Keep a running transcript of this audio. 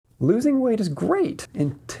Losing weight is great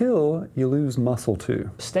until you lose muscle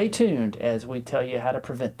too. Stay tuned as we tell you how to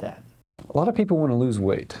prevent that. A lot of people want to lose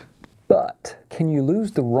weight, but can you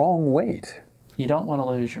lose the wrong weight? You don't want to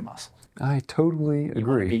lose your muscle. I totally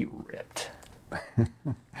agree. You want to be ripped.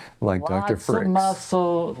 Like Dr. Lots Fricks. of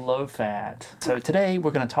muscle, low fat. So today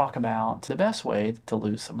we're going to talk about the best way to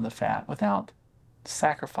lose some of the fat without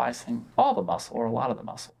sacrificing all the muscle or a lot of the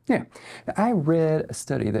muscle. Yeah. I read a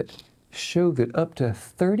study that showed that up to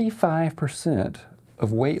 35%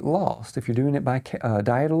 of weight lost, if you're doing it by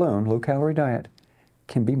diet alone, low-calorie diet,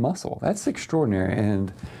 can be muscle. That's extraordinary,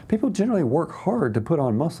 and people generally work hard to put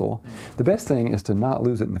on muscle. The best thing is to not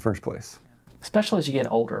lose it in the first place. Especially as you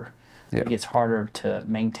get older, yeah. It gets harder to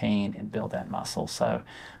maintain and build that muscle. So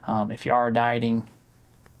if you are dieting,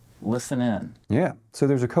 listen in. Yeah, so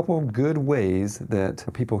there's a couple of good ways that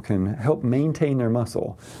people can help maintain their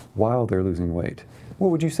muscle while they're losing weight. What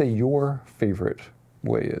would you say your favorite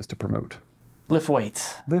way is to promote? Lift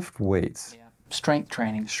weights. Lift weights. Yeah. Strength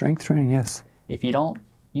training. Strength training, yes. If you don't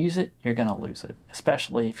use it, you're going to lose it,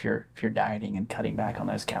 especially if you're dieting and cutting back on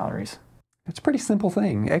those calories. It's a pretty simple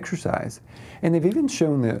thing, exercise. And they've even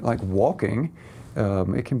shown that like walking,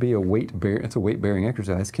 it can be a weight-bearing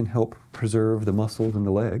exercise, can help preserve the muscles in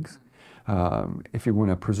the legs. If you want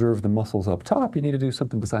to preserve the muscles up top, you need to do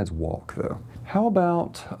something besides walk, though. How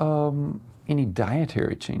about any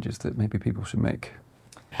dietary changes that maybe people should make?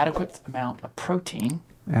 Adequate amount of protein.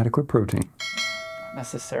 Adequate protein. Not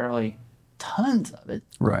necessarily tons of it.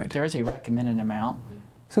 Right. There is a recommended amount.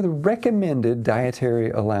 So the recommended dietary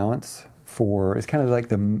allowance is kind of like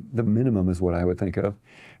the minimum is what I would think of.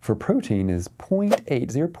 For protein is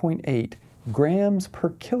 0.8 grams per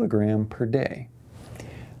kilogram per day.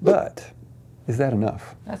 But is that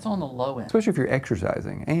enough? That's on the low end. Especially if you're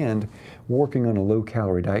exercising and working on a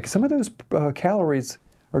low-calorie diet. Some of those calories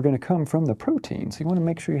are going to come from the protein, so you want to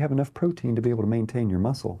make sure you have enough protein to be able to maintain your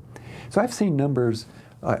muscle. So I've seen numbers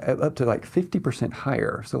up to like 50%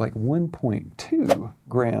 higher, so like 1.2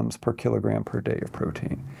 grams per kilogram per day of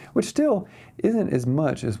protein, which still isn't as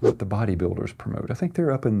much as what the bodybuilders promote. I think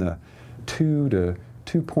they're up in the 2 to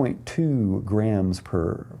 2.2 grams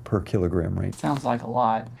per kilogram range. Sounds like a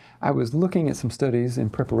lot. I was looking at some studies in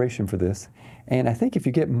preparation for this, and I think if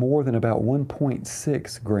you get more than about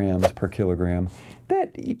 1.6 grams per kilogram,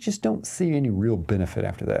 that you just don't see any real benefit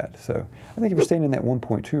after that. So I think if you're staying in that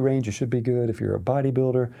 1.2 range, you should be good. If you're a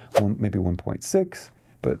bodybuilder, maybe 1.6.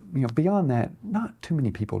 But beyond that, not too many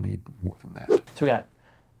people need more than that. So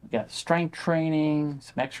we got strength training,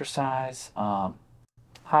 some exercise,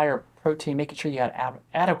 higher protein, making sure you got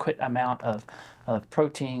adequate amount of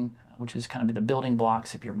protein, which is kind of the building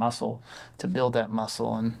blocks of your muscle to build that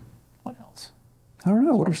muscle. And what else? I don't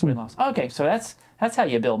know. What are some? Okay, so that's how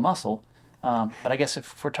you build muscle. But I guess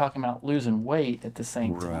if we're talking about losing weight at the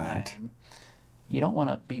same time, you don't want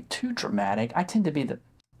to be too dramatic. I tend to be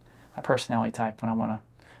my personality type when I want to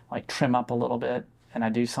like trim up a little bit, and I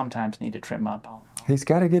do sometimes need to trim up. He's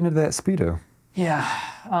got to get into that Speedo. Yeah.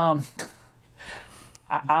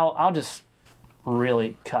 I'll just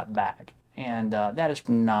really cut back, and that is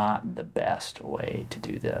not the best way to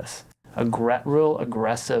do this. Real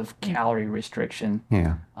aggressive calorie restriction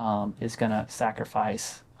is going to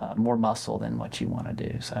sacrifice more muscle than what you want to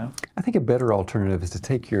do. So I think a better alternative is to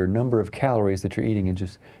take your number of calories that you're eating and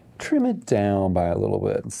just trim it down by a little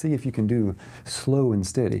bit and see if you can do slow and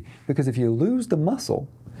steady. Because if you lose the muscle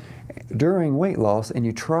during weight loss and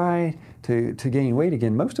you try to gain weight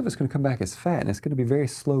again, most of it's going to come back as fat, and it's going to be very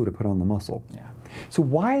slow to put on the muscle. Yeah. So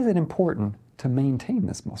why is it important to maintain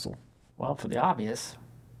this muscle? Well, for the obvious,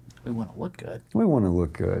 we want to look good. We want to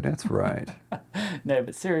look good. That's right. No,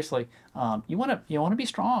 but seriously, you want to be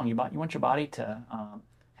strong. You want your body to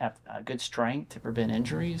have good strength to prevent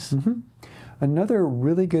injuries. Mm-hmm. Another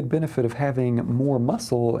really good benefit of having more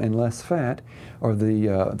muscle and less fat are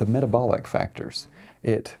the metabolic factors.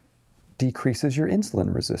 It decreases your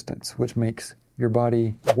insulin resistance, which makes your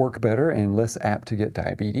body work better and less apt to get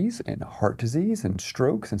diabetes and heart disease and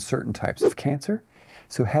strokes and certain types of cancer.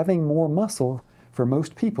 So having more muscle for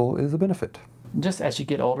most people is a benefit. Just as you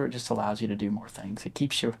get older, it just allows you to do more things. It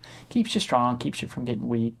keeps you strong, keeps you from getting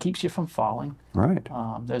weak, keeps you from falling. Right.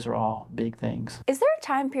 Those are all big things. Is there a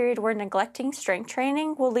time period where neglecting strength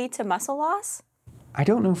training will lead to muscle loss? I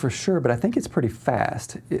don't know for sure, but I think it's pretty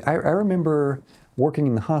fast. I remember working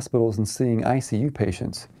in the hospitals and seeing ICU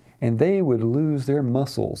patients, and they would lose their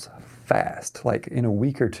muscles fast. Like in a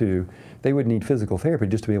week or two, they would need physical therapy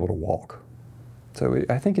just to be able to walk. So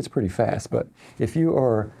I think it's pretty fast, but if you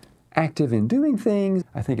are active in doing things,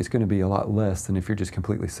 I think it's going to be a lot less than if you're just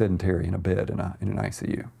completely sedentary in a bed in an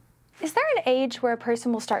ICU. Is there an age where a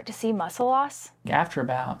person will start to see muscle loss? After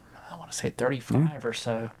about to say 35 or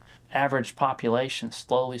so, average population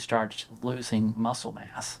slowly starts losing muscle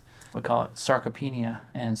mass. We call it sarcopenia,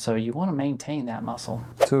 and so you want to maintain that muscle.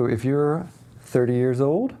 So if you're 30 years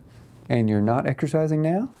old and you're not exercising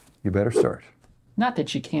now, you better start. Not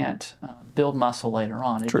that you can't build muscle later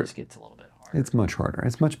on, it True. just gets a little bit harder. It's much harder.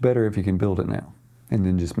 It's much better if you can build it now and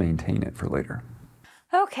then just maintain it for later.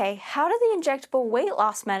 Okay, how do the injectable weight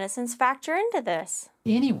loss medicines factor into this?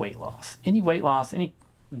 Any weight loss, any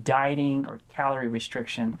dieting or calorie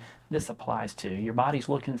restriction, this applies to. Your body's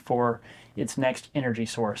looking for its next energy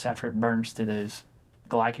source after it burns through those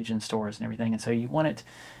glycogen stores and everything. And so you want it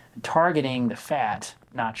targeting the fat,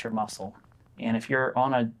 not your muscle. And if you're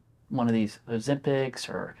on one of these Ozempics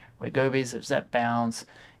or Wegovy's or Zepbounds,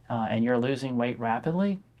 and you're losing weight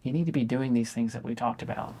rapidly, you need to be doing these things that we talked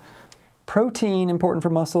about. Protein, important for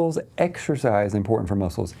muscles. Exercise, important for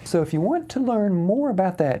muscles. So if you want to learn more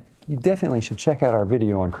about that, you definitely should check out our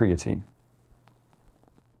video on creatine.